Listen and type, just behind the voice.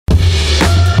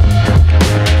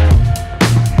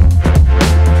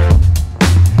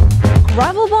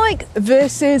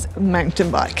versus mountain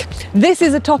bike. This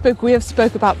is a topic we have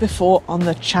spoke about before on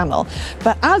the channel,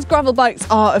 but as gravel bikes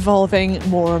are evolving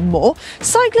more and more,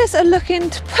 cyclists are looking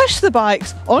to push the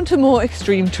bikes onto more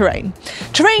extreme terrain.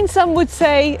 Terrain some would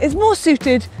say is more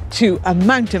suited to a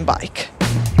mountain bike.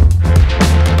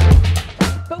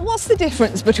 But what's the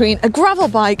difference between a gravel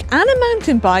bike and a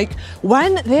mountain bike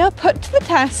when they are put to the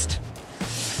test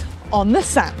on the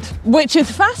sand? Which is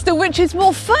faster, which is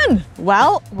more fun?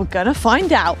 Well, we're gonna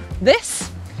find out. This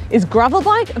is gravel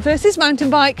bike versus mountain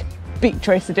bike beach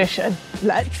race edition.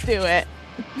 Let's do it.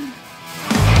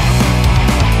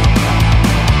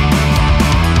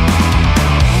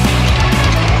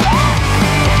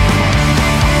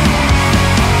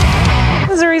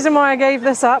 There's a reason why I gave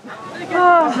this up.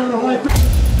 Oh.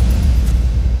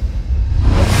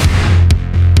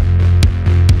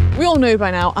 We all know by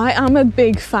now, I am a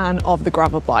big fan of the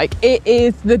gravel bike. It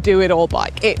is the do-it-all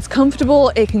bike. It's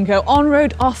comfortable, it can go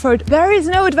on-road, off-road. There is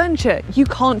no adventure you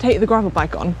can't take the gravel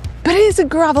bike on. But is a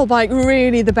gravel bike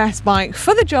really the best bike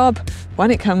for the job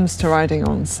when it comes to riding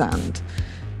on sand?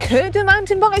 Could a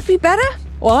mountain bike be better?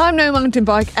 Well, I'm no mountain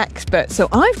bike expert, so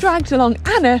I've dragged along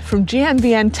Anna from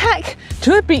GmbN Tech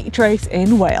to a beach race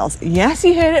in Wales. Yes,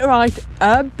 you heard it right,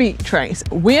 a beach race.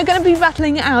 We are going to be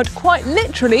battling it out quite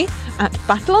literally at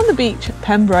Battle on the Beach,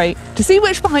 Pembrey, to see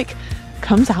which bike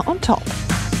comes out on top.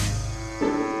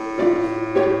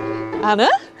 Anna?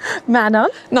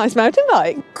 Manon. Nice mountain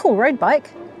bike. Cool road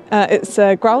bike. It's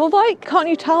a gravel bike. Can't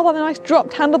you tell by the nice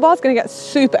dropped handlebars? Going to get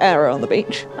super aero on the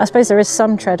beach. I suppose there is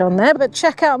some tread on there, but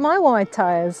check out my wide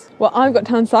tyres. Well, I've got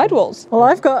tan sidewalls. Well,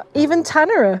 I've got even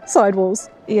tannerer sidewalls.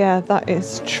 Yeah, that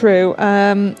is true.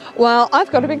 Well, I've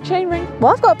got a big chainring.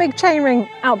 Well, I've got a big chainring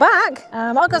out back.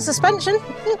 I've got suspension.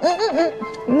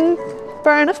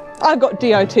 Fair enough. I've got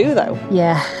Di2 though.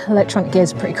 Yeah, electronic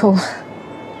gears are pretty cool.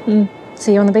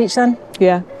 See you on the beach then?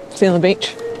 Yeah, see you on the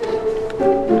beach.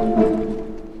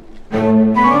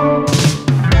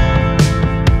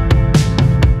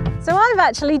 I've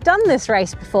actually done this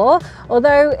race before,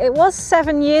 although it was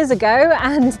 7 years ago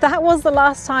and that was the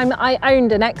last time I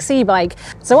owned an XC bike.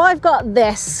 So I've got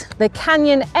this, the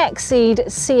Canyon Exceed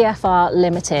CFR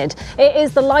Limited. It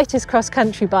is the lightest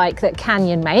cross-country bike that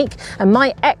Canyon make, and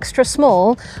my extra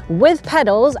small with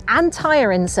pedals and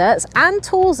tyre inserts and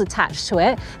tools attached to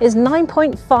it is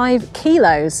 9.5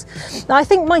 kilos. Now, I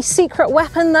think my secret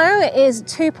weapon though is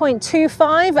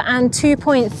 2.25 and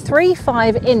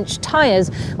 2.35 inch tyres,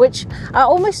 which are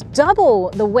almost double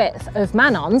the width of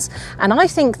Manon's, and I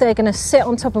think they're going to sit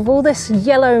on top of all this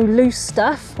yellow loose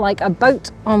stuff like a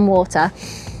boat on water.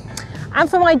 And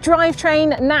for my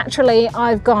drivetrain, naturally,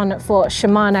 I've gone for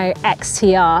Shimano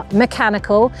XTR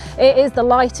mechanical. It is the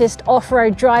lightest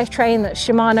off-road drivetrain that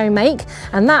Shimano make,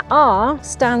 and that R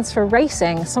stands for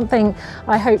racing, something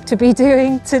I hope to be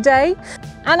doing today.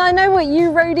 And I know what you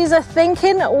roadies are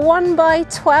thinking,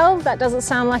 1x12, that doesn't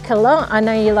sound like a lot. I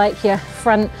know you like your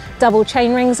front double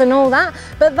chain rings and all that,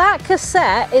 but that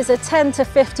cassette is a 10 to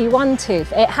 51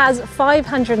 tooth. It has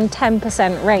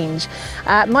 510% range.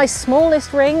 My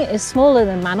smallest ring is smaller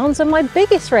than Manon's, and my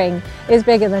biggest ring is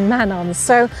bigger than Manon's.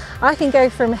 So I can go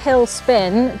from hill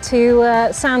spin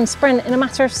to sand sprint in a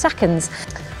matter of seconds.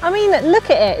 I mean,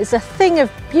 look at it, it's a thing of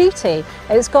beauty.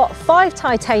 It's got 5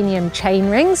 titanium chain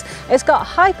rings, it's got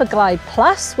Hyperglide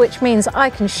Plus, which means I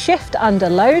can shift under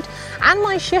load, and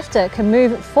my shifter can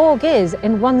move 4 gears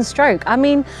in 1 stroke. I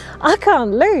mean, I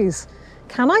can't lose,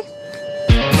 can I?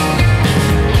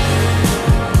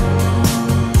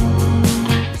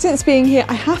 Since being here,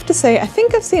 I have to say, I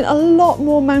think I've seen a lot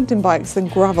more mountain bikes than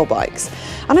gravel bikes,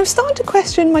 and I'm starting to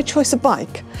question my choice of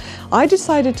bike. I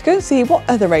decided to go see what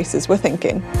other racers were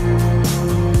thinking.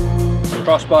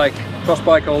 Cross bike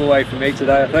all the way for me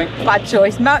today, I think. Bad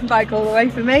choice, mountain bike all the way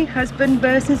for me. Husband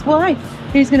versus wife.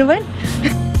 Who's going to win?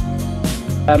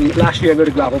 Last year I rode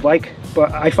a gravel bike,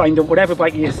 but I find that whatever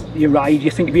bike you ride,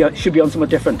 you think it should be on something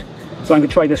different. So I'm going to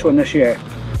try this one this year.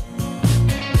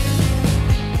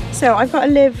 So I've got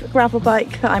a Liv gravel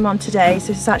bike that I'm on today,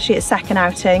 so it's actually a second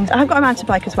outing. I've got a mountain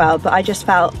bike as well, but I just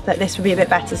felt that this would be a bit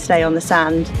better to stay on the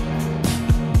sand.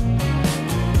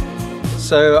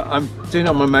 So I'm doing it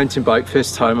on my mountain bike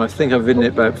first time. I think I've ridden it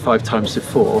about 5 times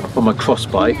before on my cross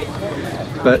bike,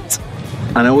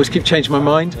 and I always keep changing my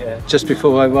mind just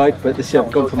before I ride, but this year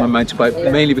I've gone for my mountain bike,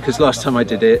 mainly because last time I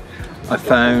did it, I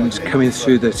found coming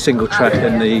through the single track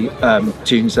and the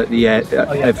dunes at the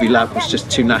every lap was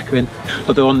just too knackering.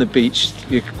 Although on the beach,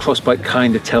 your cross bike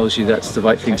kind of tells you that's the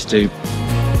right thing to do.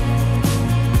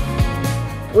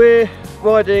 We're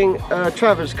riding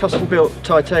Travers custom built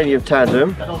titanium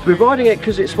tandem. We're riding it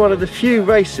because it's one of the few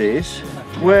races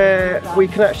where we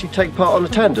can actually take part on a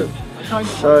tandem.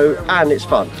 So, and it's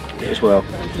fun as well.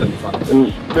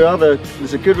 And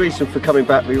there's a good reason for coming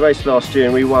back. We raced last year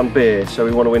and we won beer, so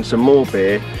we want to win some more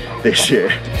beer this year.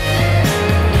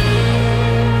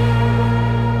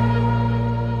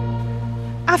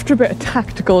 After a bit of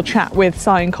tactical chat with Si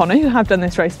and Connor, who have done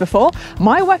this race before,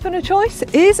 my weapon of choice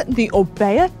is the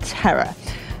Orbea Terra.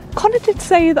 Connor did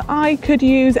say that I could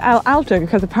use El Alto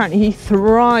because apparently he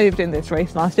thrived in this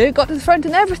race last year, got to the front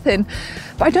and everything,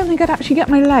 but I don't think I'd actually get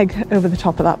my leg over the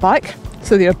top of that bike.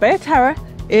 So the Orbea Terra,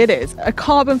 it is a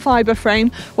carbon fibre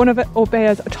frame, one of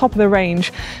Orbea's top of the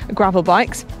range gravel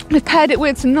bikes. I've paired it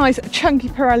with some nice chunky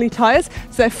Pirelli tyres,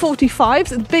 so they're 45s,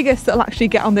 the biggest that'll actually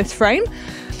get on this frame.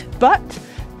 But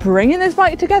bringing this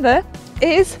bike together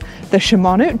is the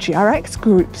Shimano GRX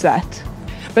group set.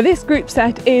 But this group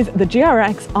set is the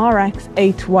GRX RX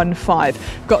 815.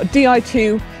 Got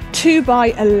Di2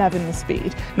 2x11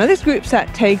 speed. Now this group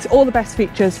set takes all the best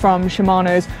features from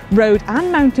Shimano's road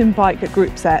and mountain bike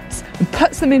group sets and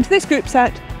puts them into this group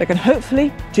set that can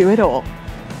hopefully do it all.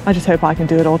 I just hope I can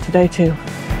do it all today too.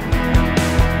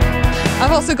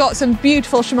 I've also got some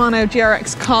beautiful Shimano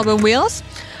GRX carbon wheels.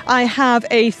 I have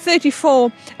a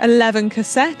 3411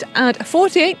 cassette and a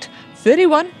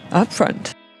 4831 up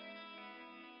front.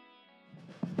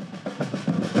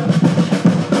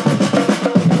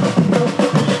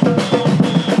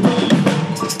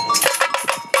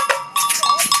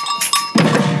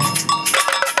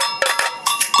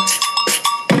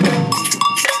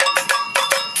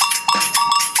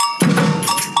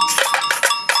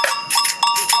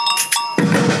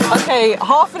 Okay,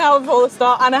 half an hour before the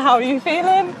start. Anna, how are you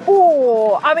feeling?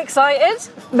 Oh, I'm excited,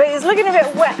 but it's looking a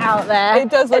bit wet out there. It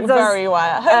does look very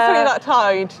wet. Hopefully that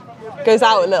tide goes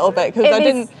out a little bit because I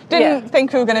didn't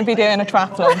think we were going to be doing a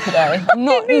triathlon today.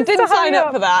 You didn't sign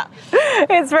up for that.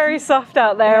 It's very soft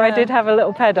out there. Yeah. I did have a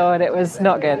little pedal and it was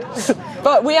not good.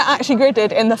 But we are actually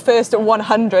gridded in the first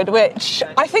 100, which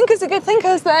I think is a good thing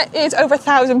because there is over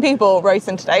 1,000 people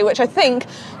racing today, which I think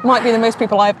might be the most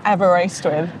people I've ever raced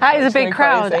with. That is a big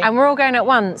crowd, and we're all going at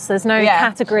once. There's no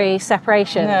category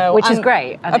separation, which is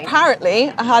great. I think. Apparently,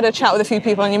 I had a chat with a few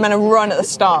people and you're meant to run at the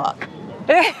start.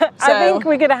 I think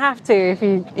we're going to have to if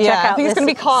you check out I think it's going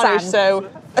to be carnage, so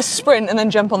a sprint and then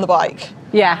jump on the bike.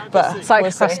 Yeah, but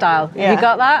cyclocross style. Yeah. You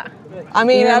got that? I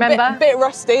mean, a bit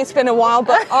rusty, it's been a while,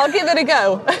 but I'll give it a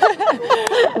go.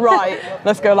 Right,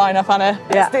 let's go line up, Anna.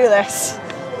 Let's do this.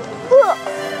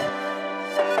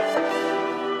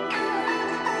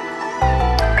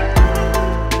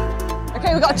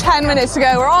 Okay, we've got 10 minutes to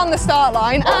go. We're on the start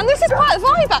line, and this is quite a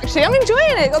vibe actually. I'm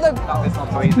enjoying it. Got the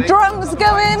drums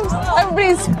going,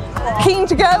 everybody's keen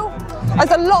to go.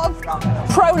 There's a lot of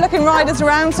pro-looking riders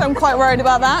around, so I'm quite worried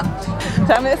about that.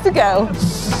 10 minutes to go. 4,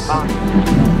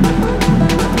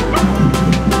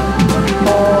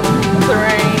 3,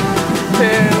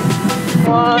 2,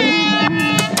 1.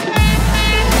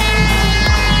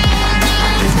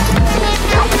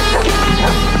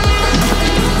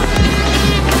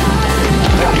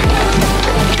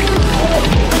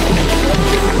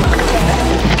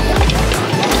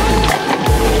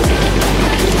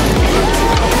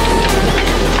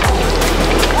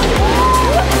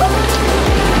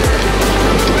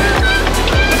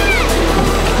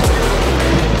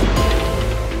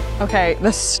 Okay,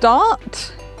 the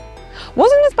start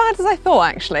wasn't as bad as I thought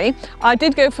actually. I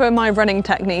did go for my running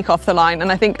technique off the line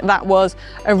and I think that was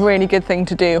a really good thing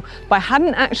to do. But I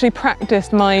hadn't actually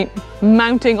practiced my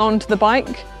mounting onto the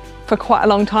bike for quite a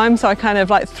long time, so I kind of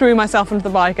like threw myself into the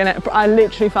bike and I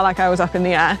literally felt like I was up in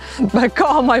the air. But I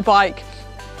got on my bike,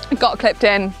 got clipped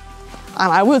in and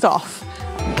I was off.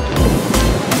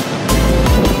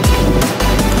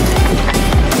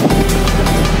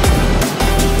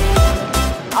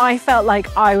 I felt like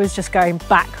I was just going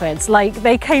backwards. Like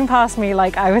they came past me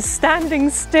like I was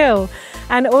standing still,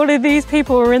 and all of these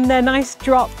people were in their nice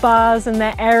drop bars and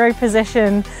their aero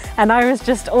position, and I was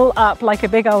just all up like a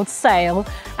big old sail,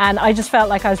 and I just felt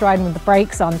like I was riding with the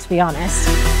brakes on, to be honest.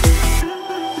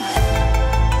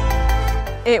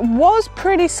 It was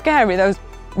pretty scary. There was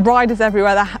riders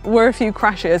everywhere. There were a few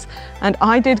crashes, and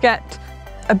I did get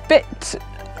a bit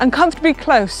uncomfortably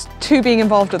close to being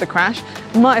involved with a crash.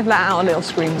 Might have let out a little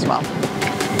scream as well.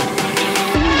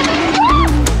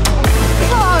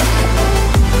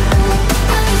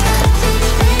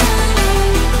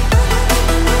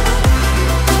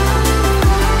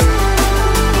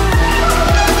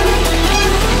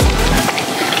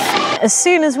 As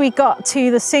soon as we got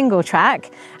to the single track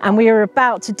and we were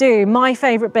about to do my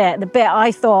favourite bit, the bit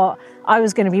I thought I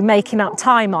was going to be making up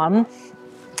time on,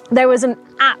 there was an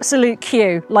absolute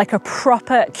queue, like a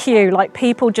proper queue, like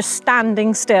people just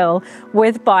standing still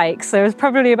with bikes. There was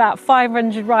probably about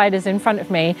 500 riders in front of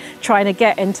me trying to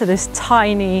get into this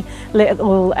tiny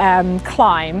little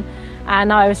climb.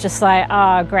 And I was just like,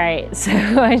 oh, great. So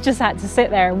I just had to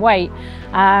sit there and wait.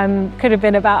 Could have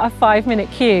been about a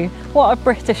 5-minute queue. What a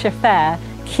British affair,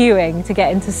 queuing to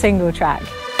get into single track.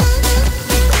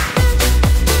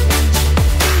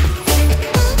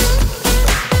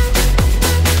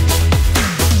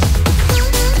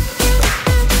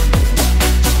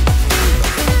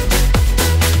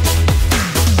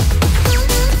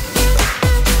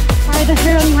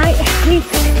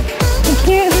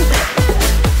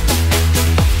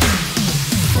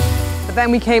 But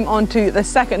then we came on to the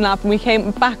second lap and we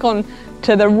came back on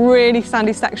to the really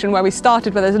sandy section where we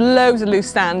started, where there's loads of loose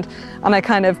sand, and I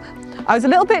was a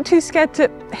little bit too scared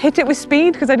to hit it with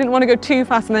speed because I didn't want to go too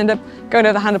fast and end up going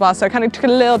over the handlebars, so I kind of took it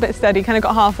a little bit steady, kind of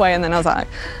got halfway, and then I was like,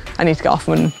 I need to get off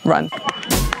and run.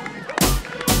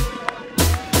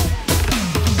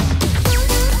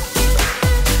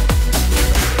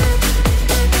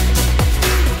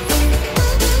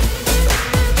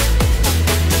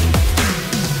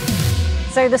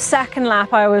 So the second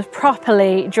lap, I was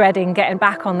properly dreading getting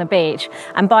back on the beach.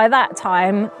 And by that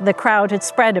time, the crowd had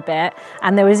spread a bit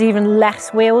and there was even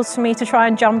less wheels for me to try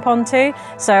and jump onto.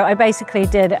 So I basically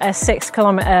did a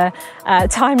 6-kilometer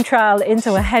time trial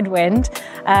into a headwind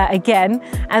again,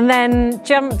 and then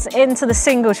jumped into the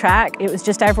single track. It was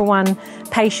just everyone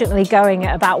patiently going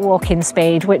at about walking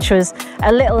speed, which was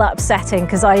a little upsetting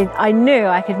because I knew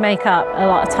I could make up a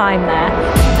lot of time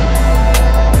there.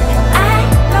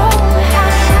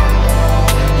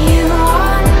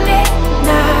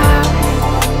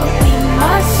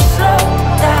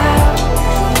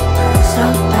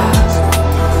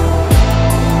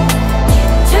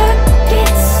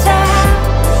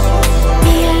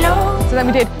 So then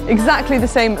we did exactly the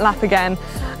same lap again,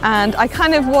 and I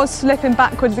kind of was slipping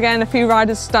backwards again, a few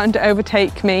riders starting to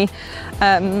overtake me,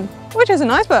 which isn't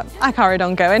nice, but I carried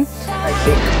on going.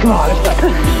 Come on, let's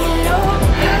go.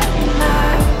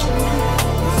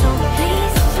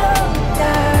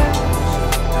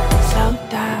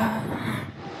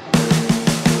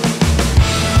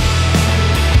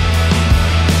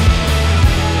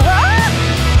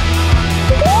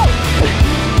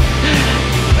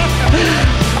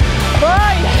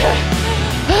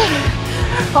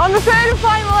 On the third and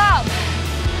final lap,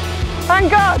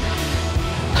 thank God.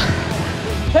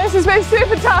 This has been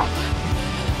super tough.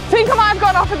 I think I might have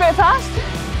gone off a bit fast.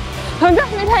 I'm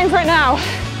definitely paying for it now.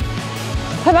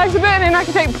 My legs are burning, I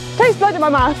can taste blood in my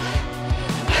mouth.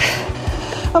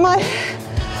 And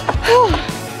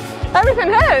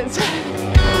everything hurts.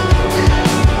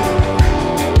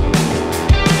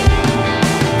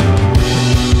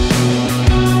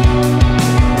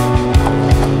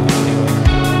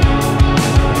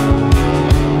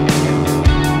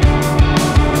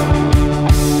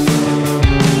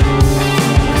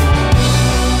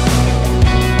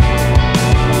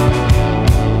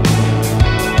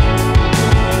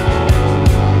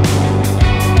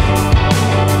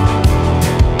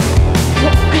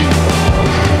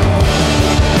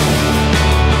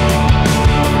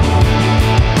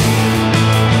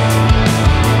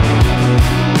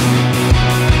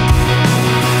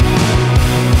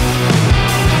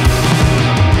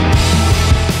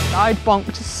 I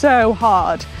bonked so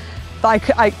hard that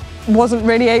I wasn't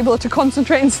really able to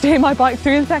concentrate and steer my bike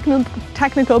through the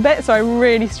technical bit, so I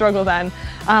really struggled then,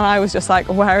 and I was just like,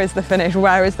 where is the finish,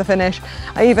 where is the finish?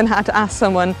 I even had to ask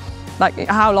someone, like,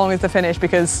 how long is the finish,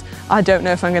 because I don't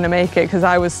know if I'm going to make it, because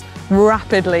I was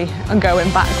rapidly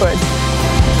going backwards.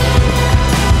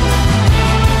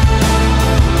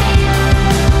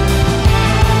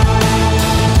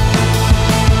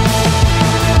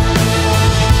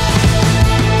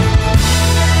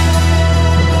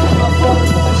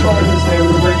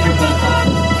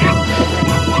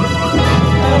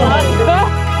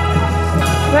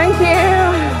 Thank you.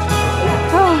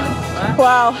 Oh,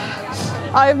 well,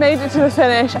 I've made it to the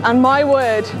finish, and my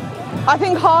word, I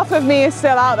think half of me is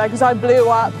still out there because I blew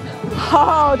up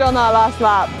hard on that last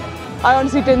lap. I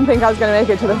honestly didn't think I was going to make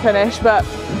it to the finish, but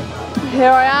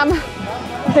here I am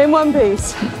in one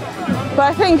piece. But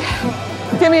I think,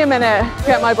 give me a minute,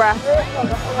 get my breath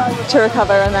to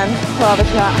recover, and then we'll have a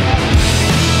chat.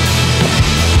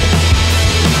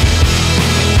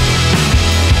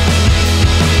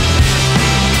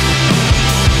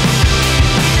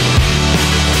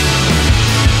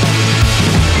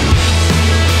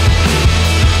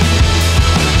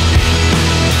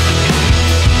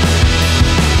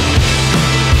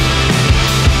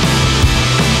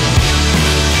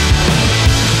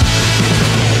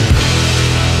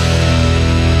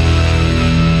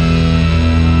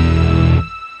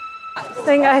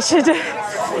 think I should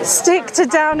stick to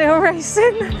downhill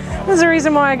racing. There's a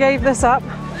reason why I gave this up.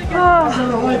 Oh.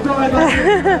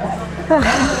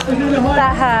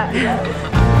 That hurt.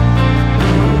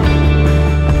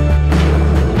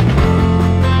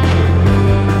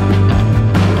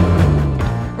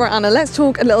 Right, Anna, let's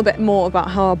talk a little bit more about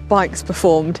how our bikes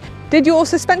performed. Did your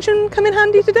suspension come in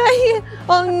handy today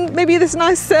on maybe this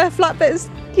nice flat bits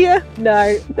here?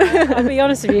 No, I'll be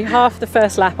honest with you, half the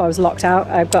first lap I was locked out.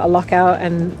 I got a lockout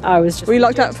and I was just... Were you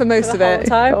locked out for most of it?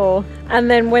 Time. Or?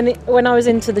 And then when I was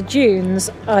into the dunes,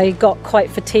 I got quite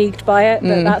fatigued by it,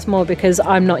 but that's more because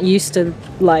I'm not used to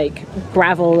like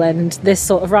gravel and this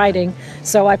sort of riding.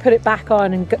 So I put it back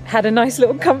on and had a nice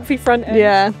little comfy front end.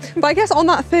 Yeah, but I guess on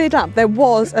that third lap, there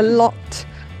was a lot.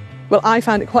 Well, I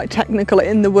found it quite technical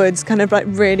in the woods, kind of like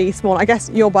really small. I guess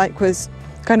your bike was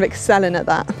kind of excelling at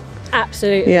that.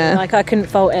 Absolutely. Yeah. Like I couldn't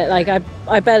fault it. Like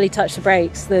I barely touched the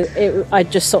brakes. I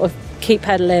just sort of keep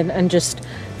pedaling and just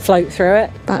float through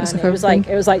it.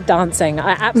 It was like dancing.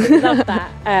 I absolutely loved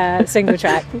that single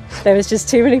track. There was just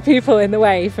too many people in the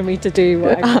way for me to do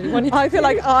what I really wanted to I feel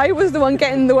like I was the one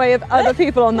getting in the way of other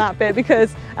people on that bit,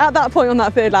 because at that point on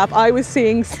that third lap I was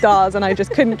seeing stars and I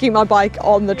just couldn't keep my bike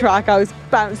on the track. I was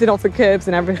bouncing off the curbs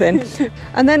and everything.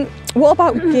 And then what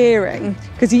about gearing?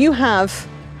 Because you have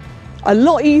a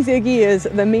lot easier gears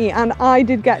than me, and I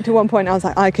did get to one point I was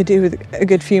like, I could do with a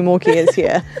good few more gears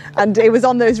here. And it was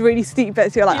on those really steep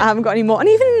bits you're like, I haven't got any more. And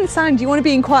even in the sand you want to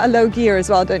be in quite a low gear as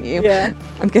well, don't you? Yeah.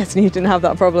 I'm guessing you didn't have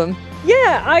that problem.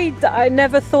 Yeah, I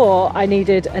never thought I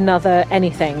needed another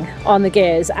anything on the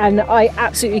gears, and I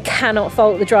absolutely cannot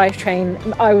fault the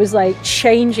drivetrain. I was like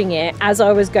changing it as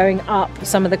I was going up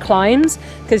some of the climbs,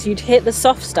 because you'd hit the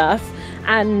soft stuff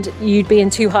and you'd be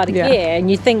in too hard a gear and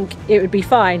you'd think it would be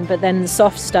fine, but then the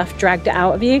soft stuff dragged it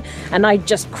out of you, and I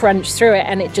just crunched through it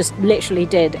and it just literally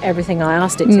did everything I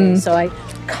asked it to. So I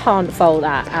can't fault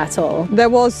that at all. There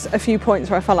was a few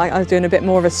points where I felt like I was doing a bit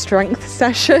more of a strength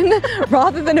session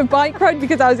rather than a bike ride,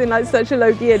 because I was in like such a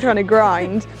low gear trying to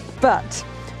grind. But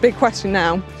big question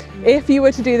now, if you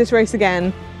were to do this race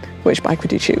again, which bike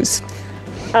would you choose?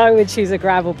 I would choose a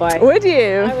gravel bike. Would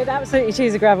you? I would absolutely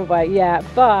choose a gravel bike, yeah.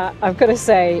 But I've got to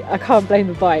say, I can't blame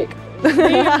the bike.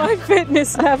 My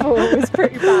fitness level was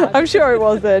pretty bad. I'm sure it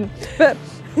wasn't. But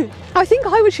I think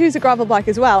I would choose a gravel bike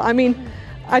as well. I mean,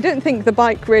 I don't think the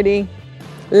bike really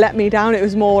let me down. It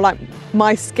was more like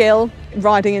my skill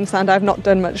riding in sand. I've not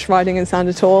done much riding in sand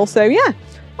at all. So yeah,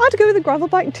 I'd go with a gravel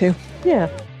bike too. Yeah.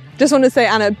 Just want to say,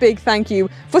 Anna, a big thank you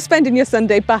for spending your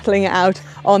Sunday battling it out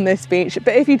on this beach.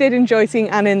 But if you did enjoy seeing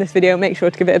Anna in this video, make sure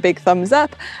to give it a big thumbs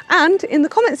up. And in the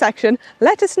comment section,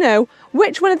 let us know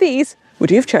which one of these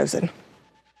would you have chosen.